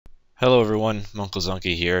Hello everyone,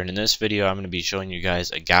 munclesonkey here, and in this video I'm going to be showing you guys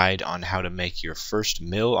a guide on how to make your first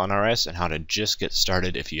mill on RS and how to just get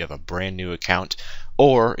started if you have a brand new account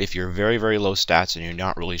or if you're very low stats and you're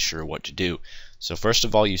not really sure what to do. So first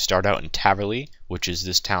of all, you start out in Taverley, which is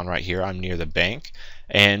this town right here. I'm near the bank,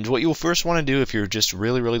 and what you'll first want to do if you're just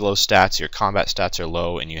really low stats, your combat stats are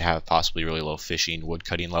low and you have possibly really low fishing,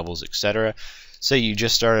 woodcutting levels, etc. Say you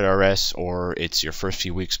just started RS, or it's your first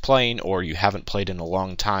few weeks playing, or you haven't played in a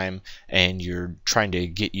long time and you're trying to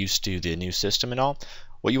get used to the new system and all.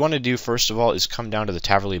 What you want to do first of all is come down to the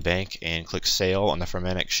Taverley Bank and click Sail on the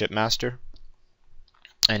Fermantic Shipmaster,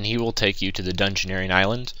 and he will take you to the Dungeoneering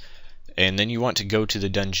Island. And then you want to go to the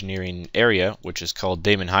Dungeoneering area, which is called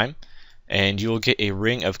Daemonheim, and you'll get a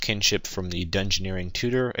Ring of Kinship from the Dungeoneering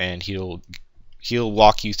Tutor, and he'll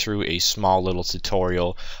walk you through a small little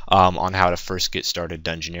tutorial on how to first get started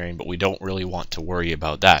dungeoneering, but we don't really want to worry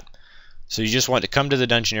about that. So you just want to come to the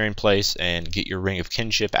dungeoneering place and get your Ring of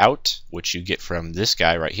Kinship out, which you get from this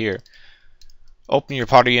guy right here. Open your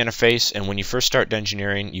party interface, and when you first start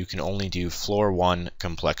dungeoneering, you can only do floor 1,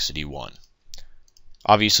 complexity 1.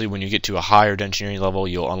 Obviously, when you get to a higher dungeoneering level,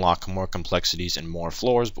 you'll unlock more complexities and more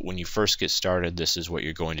floors, but when you first get started, this is what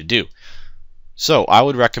you're going to do. So I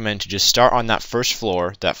would recommend to just start on that first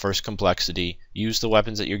floor, that first complexity. Use the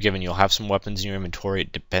weapons that you're given. You'll have some weapons in your inventory.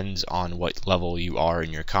 It depends on what level you are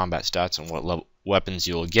in your combat stats and what weapons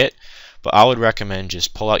you'll get. But I would recommend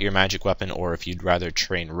just pull out your magic weapon, or if you'd rather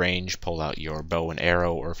train range, pull out your bow and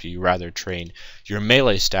arrow, or if you'd rather train your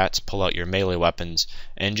melee stats, pull out your melee weapons,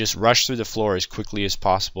 and just rush through the floor as quickly as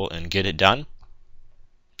possible and get it done.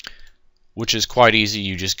 Which is quite easy.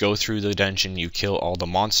 You just go through the dungeon, you kill all the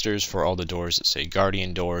monsters for all the doors that say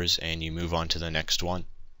Guardian doors, and you move on to the next one.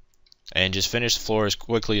 And just finish the floor as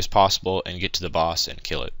quickly as possible and get to the boss and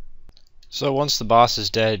kill it. So once the boss is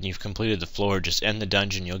dead and you've completed the floor, just end the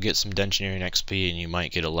dungeon. You'll get some dungeoneering XP and you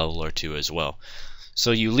might get a level or two as well.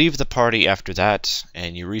 So you leave the party after that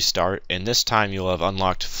and you restart, and this time you'll have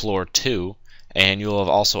unlocked floor 2 and you'll have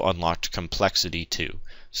also unlocked complexity 2.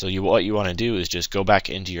 So what you want to do is just go back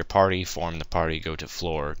into your party, form the party, go to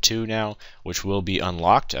floor 2 now, which will be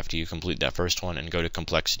unlocked after you complete that first one, and go to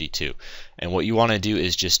complexity 2. And what you want to do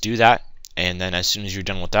is just do that, and then as soon as you're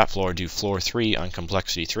done with that floor, do floor 3 on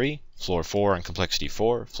complexity 3, floor 4 on complexity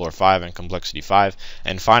 4, floor 5 on complexity 5,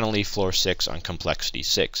 and finally floor 6 on complexity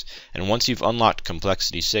 6. And once you've unlocked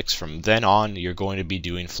complexity 6, from then on you're going to be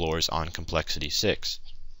doing floors on complexity 6.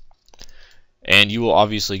 And you will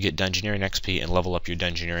obviously get dungeoneering XP and level up your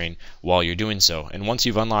dungeoneering while you're doing so. And once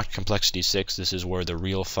you've unlocked complexity 6, this is where the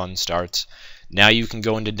real fun starts. Now you can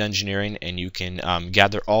go into dungeoneering and you can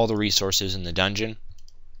gather all the resources in the dungeon.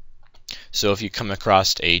 So if you come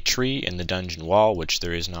across a tree in the dungeon wall, which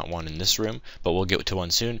there is not one in this room, but we'll get to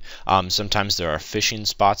one soon, sometimes there are fishing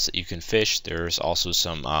spots that you can fish. There's also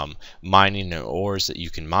some mining and ores that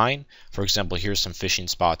you can mine. For example, here's some fishing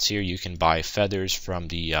spots here. You can buy feathers from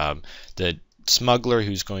the smuggler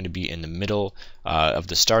who's going to be in the middle of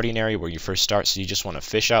the starting area where you first start. So you just want to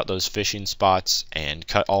fish out those fishing spots and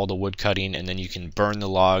cut all the wood cutting, and then you can burn the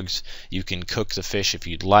logs. You can cook the fish if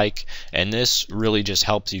you'd like, and this really just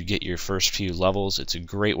helps you get your first few levels. It's a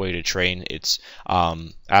great way to train. It's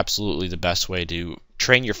absolutely the best way to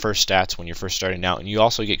train your first stats when you're first starting out, and you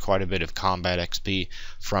also get quite a bit of combat XP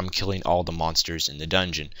from killing all the monsters in the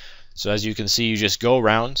dungeon. So as you can see, you just go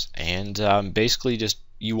around and basically just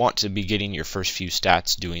you want to be getting your first few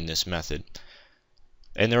stats doing this method.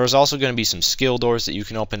 And there is also going to be some skill doors that you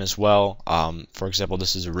can open as well. For example,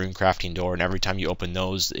 this is a rune crafting door, and every time you open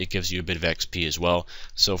those, it gives you a bit of XP as well.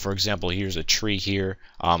 So for example, here's a tree here.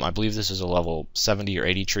 I believe this is a level 70 or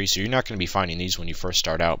 80 tree, so you're not going to be finding these when you first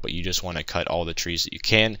start out, but you just want to cut all the trees that you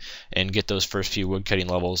can and get those first few woodcutting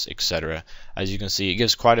levels, etc. As you can see, it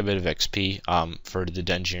gives quite a bit of XP for the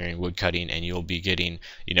dungeoneering woodcutting, and you'll be getting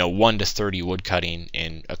 1 to 30 woodcutting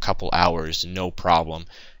in a couple hours, no problem.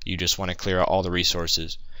 You just want to clear out all the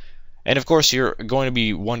resources. And of course, you're going to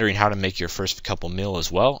be wondering how to make your first couple mil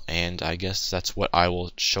as well, and I guess that's what I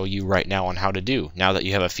will show you right now on how to do. Now that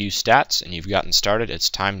you have a few stats and you've gotten started, it's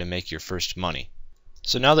time to make your first money.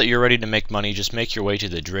 So now that you're ready to make money, just make your way to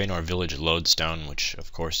the Draenor village lodestone, which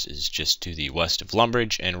of course is just to the west of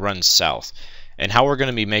Lumbridge, and run south. And how we're going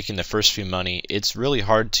to be making the first few money, it's really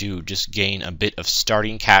hard to just gain a bit of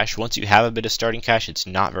starting cash. Once you have a bit of starting cash, it's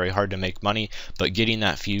not very hard to make money, but getting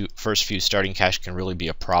that first few starting cash can really be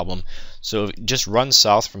a problem. So just run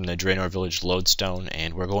south from the Draenor Village Lodestone,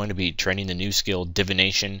 and we're going to be training the new skill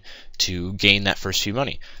Divination to gain that first few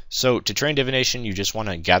money. So to train Divination, you just want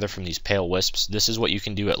to gather from these Pale Wisps. This is what you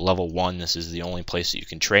can do at level 1. This is the only place that you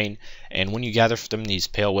can train. And when you gather from these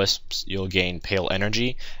Pale Wisps, you'll gain Pale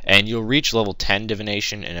Energy, and you'll reach level 10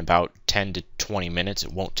 Divination in about 10 to 20 minutes.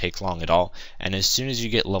 It won't take long at all. And as soon as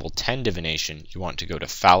you get level 10 Divination, you want to go to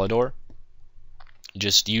Falador.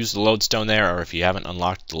 Just use the lodestone there, or if you haven't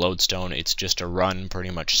unlocked the lodestone, it's just a run pretty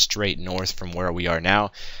much straight north from where we are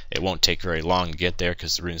now. It won't take very long to get there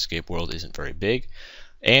because the RuneScape world isn't very big.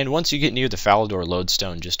 And once you get near the Falador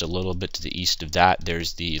lodestone, just a little bit to the east of that,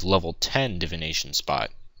 there's the level 10 divination spot.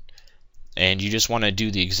 And you just want to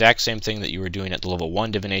do the exact same thing that you were doing at the level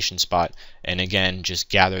 1 divination spot, and again just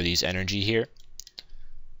gather these energy here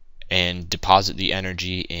and deposit the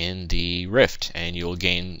energy in the rift, and you'll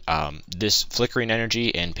gain this flickering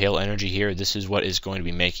energy and pale energy here. This is what is going to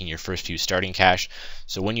be making your first few starting cash.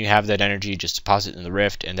 So when you have that energy, just deposit in the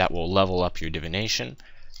rift, and that will level up your divination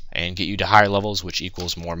and get you to higher levels, which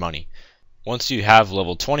equals more money. Once you have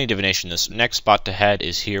level 20 divination, this next spot to head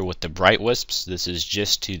is here with the Bright Wisps. This is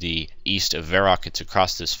just to the east of Varrock. It's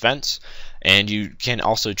across this fence, and you can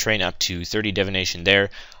also train up to 30 divination there.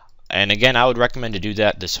 And again, I would recommend to do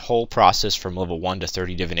that. This whole process from level 1 to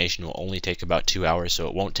 30 divination will only take about 2 hours, so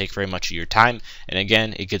it won't take very much of your time. And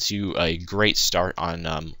again, it gets you a great start on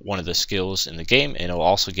one of the skills in the game, and it will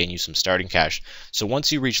also gain you some starting cash. So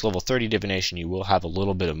once you reach level 30 divination, you will have a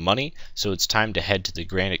little bit of money, so it's time to head to the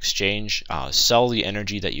Grand Exchange, sell the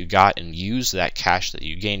energy that you got, and use that cash that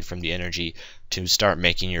you gained from the energy to start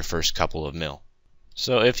making your first couple of mil.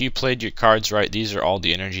 So if you played your cards right, these are all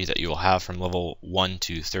the energy that you will have from level 1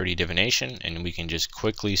 to 30 divination, and we can just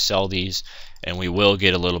quickly sell these, and we will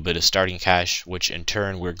get a little bit of starting cash, which in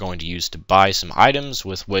turn we're going to use to buy some items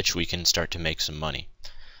with which we can start to make some money.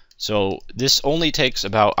 So this only takes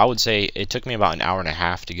about, I would say it took me about an hour and a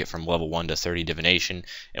half to get from level 1 to 30 divination,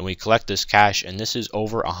 and we collect this cash, and this is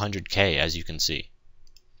over 100k, as you can see.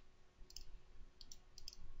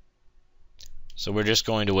 So we're just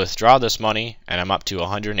going to withdraw this money, and I'm up to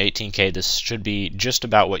 118k. This should be just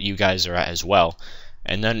about what you guys are at as well.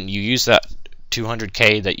 And then you use that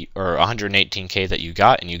 200k that or 118k that you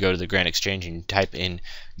got, and you go to the Grand Exchange and you type in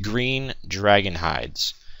green dragon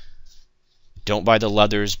hides. Don't buy the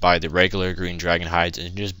leathers, buy the regular green dragon hides,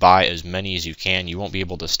 and just buy as many as you can. You won't be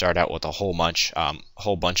able to start out with a whole bunch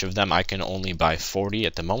of them. I can only buy 40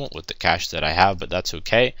 at the moment with the cash that I have, but that's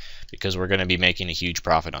okay because we're going to be making a huge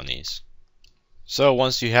profit on these. So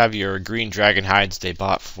once you have your green dragon hides, they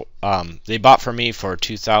bought for me for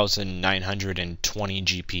 2,920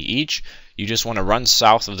 GP each. You just want to run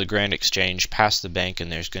south of the Grand Exchange, past the bank,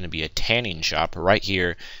 and there's going to be a tanning shop right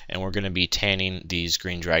here, and we're going to be tanning these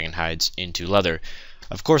green dragon hides into leather.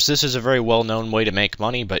 Of course, this is a very well-known way to make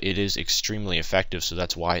money, but it is extremely effective, so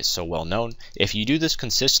that's why it's so well-known. If you do this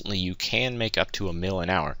consistently, you can make up to $1 mil an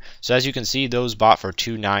hour. So as you can see, those bought for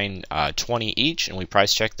 2,920 each, and we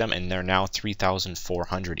price checked them, and they're now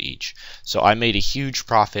 3,400 each. So I made a huge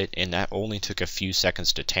profit, and that only took a few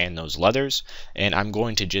seconds to tan those leathers, and I'm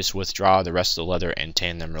going to just withdraw the rest of the leather and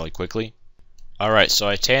tan them really quickly. Alright, so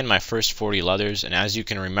I tanned my first 40 leathers, and as you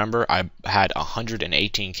can remember, I had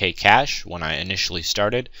 118k cash when I initially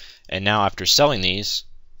started, and now after selling these,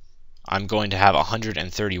 I'm going to have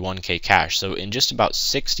 131k cash. So in just about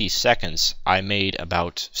 60 seconds, I made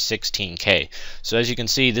about 16k. So as you can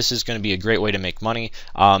see, this is going to be a great way to make money.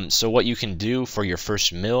 So what you can do for your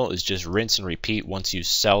first mil is just rinse and repeat. Once you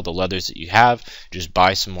sell the leathers that you have, just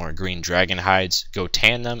buy some more green dragon hides, go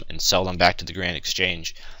tan them, and sell them back to the Grand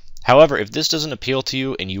Exchange. However, if this doesn't appeal to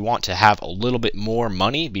you and you want to have a little bit more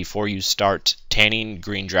money before you start tanning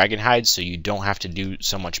green dragon hides, so you don't have to do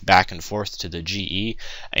so much back and forth to the GE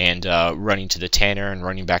and running to the tanner and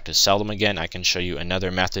running back to sell them again, I can show you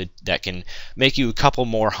another method that can make you a couple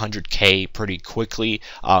more 100k pretty quickly,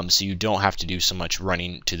 so you don't have to do so much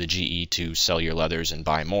running to the GE to sell your leathers and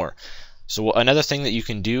buy more. So another thing that you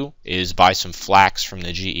can do is buy some flax from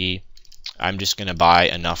the GE. I'm just going to buy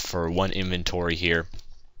enough for one inventory here.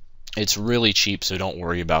 It's really cheap, so don't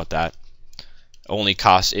worry about that. It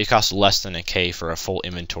costs less than a K for a full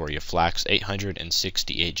inventory of flax,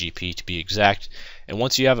 868 GP to be exact. And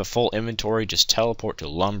once you have a full inventory, just teleport to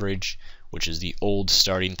Lumbridge. which is the old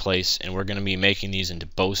starting place, and we're going to be making these into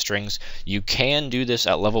bowstrings. You can do this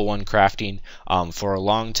at level 1 crafting. For a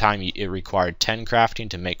long time it required 10 crafting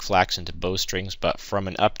to make flax into bowstrings, but from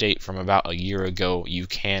an update from about a year ago, you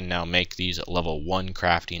can now make these at level 1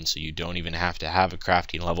 crafting, so you don't even have to have a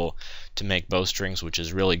crafting level to make bowstrings, which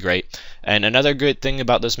is really great. And another good thing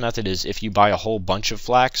about this method is if you buy a whole bunch of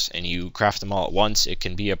flax and you craft them all at once, it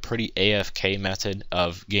can be a pretty AFK method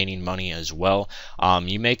of gaining money as well.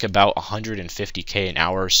 You make about 150k an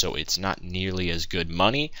hour, so it's not nearly as good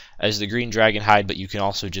money as the green dragon hide, but you can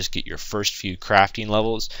also just get your first few crafting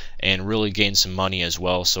levels and really gain some money as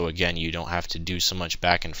well. So again, you don't have to do so much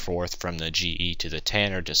back and forth from the GE to the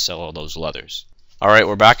tanner to sell all those leathers. Alright,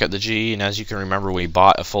 we're back at the GE, and as you can remember, we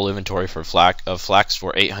bought a full inventory for flax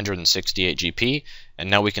for 868 GP,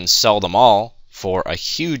 and now we can sell them all for a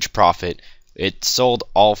huge profit. It sold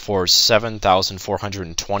all for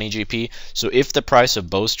 7,420 GP, so if the price of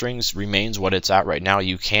bowstrings remains what it's at right now,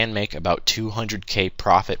 you can make about 200k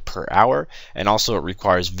profit per hour, and also it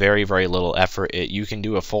requires very little effort. You can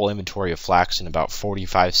do a full inventory of flax in about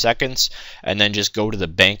 45 seconds, and then just go to the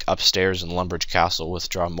bank upstairs in Lumbridge Castle,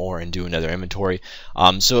 withdraw more, and do another inventory.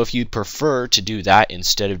 So if you'd prefer to do that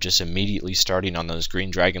instead of just immediately starting on those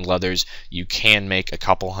green dragon leathers, you can make a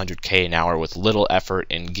couple 100k an hour with little effort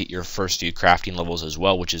and get your first few crafting levels as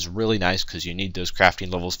well, which is really nice because you need those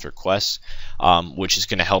crafting levels for quests, which is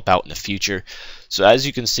going to help out in the future. So as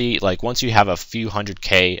you can see, like once you have a few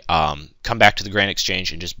 100k, come back to the Grand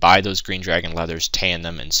Exchange and just buy those green dragon leathers, tan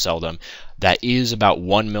them, and sell them. That is about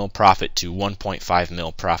 1 mil profit to 1.5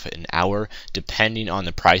 mil profit an hour, depending on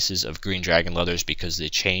the prices of green dragon leathers, because they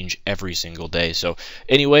change every single day. So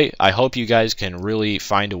anyway, I hope you guys can really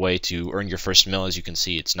find a way to earn your first mil. As you can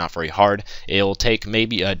see, it's not very hard. It'll take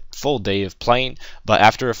maybe a full day of playing, but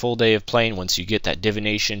after a full day of playing, once you get that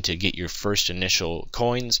divination to get your first initial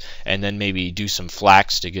coins, and then maybe do some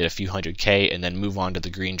flax to get a few 100k, and then move on to the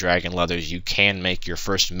green dragon leathers, you can make your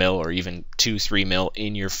first mil or even 2-3 mil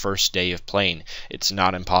in your first day of playing. It's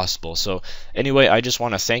not impossible. So anyway, I just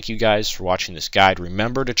want to thank you guys for watching this guide.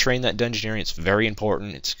 Remember to train that dungeoneering. It's very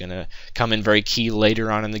important. It's going to come in very key later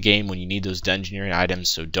on in the game when you need those dungeoneering items,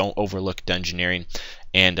 so don't overlook dungeoneering.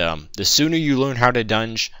 And the sooner you learn how to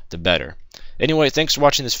dunge, the better. Anyway, thanks for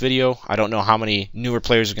watching this video. I don't know how many newer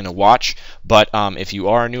players are going to watch, but if you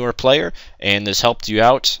are a newer player and this helped you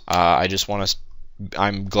out,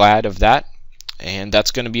 I'm glad of that. And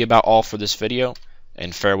that's going to be about all for this video,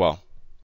 and farewell.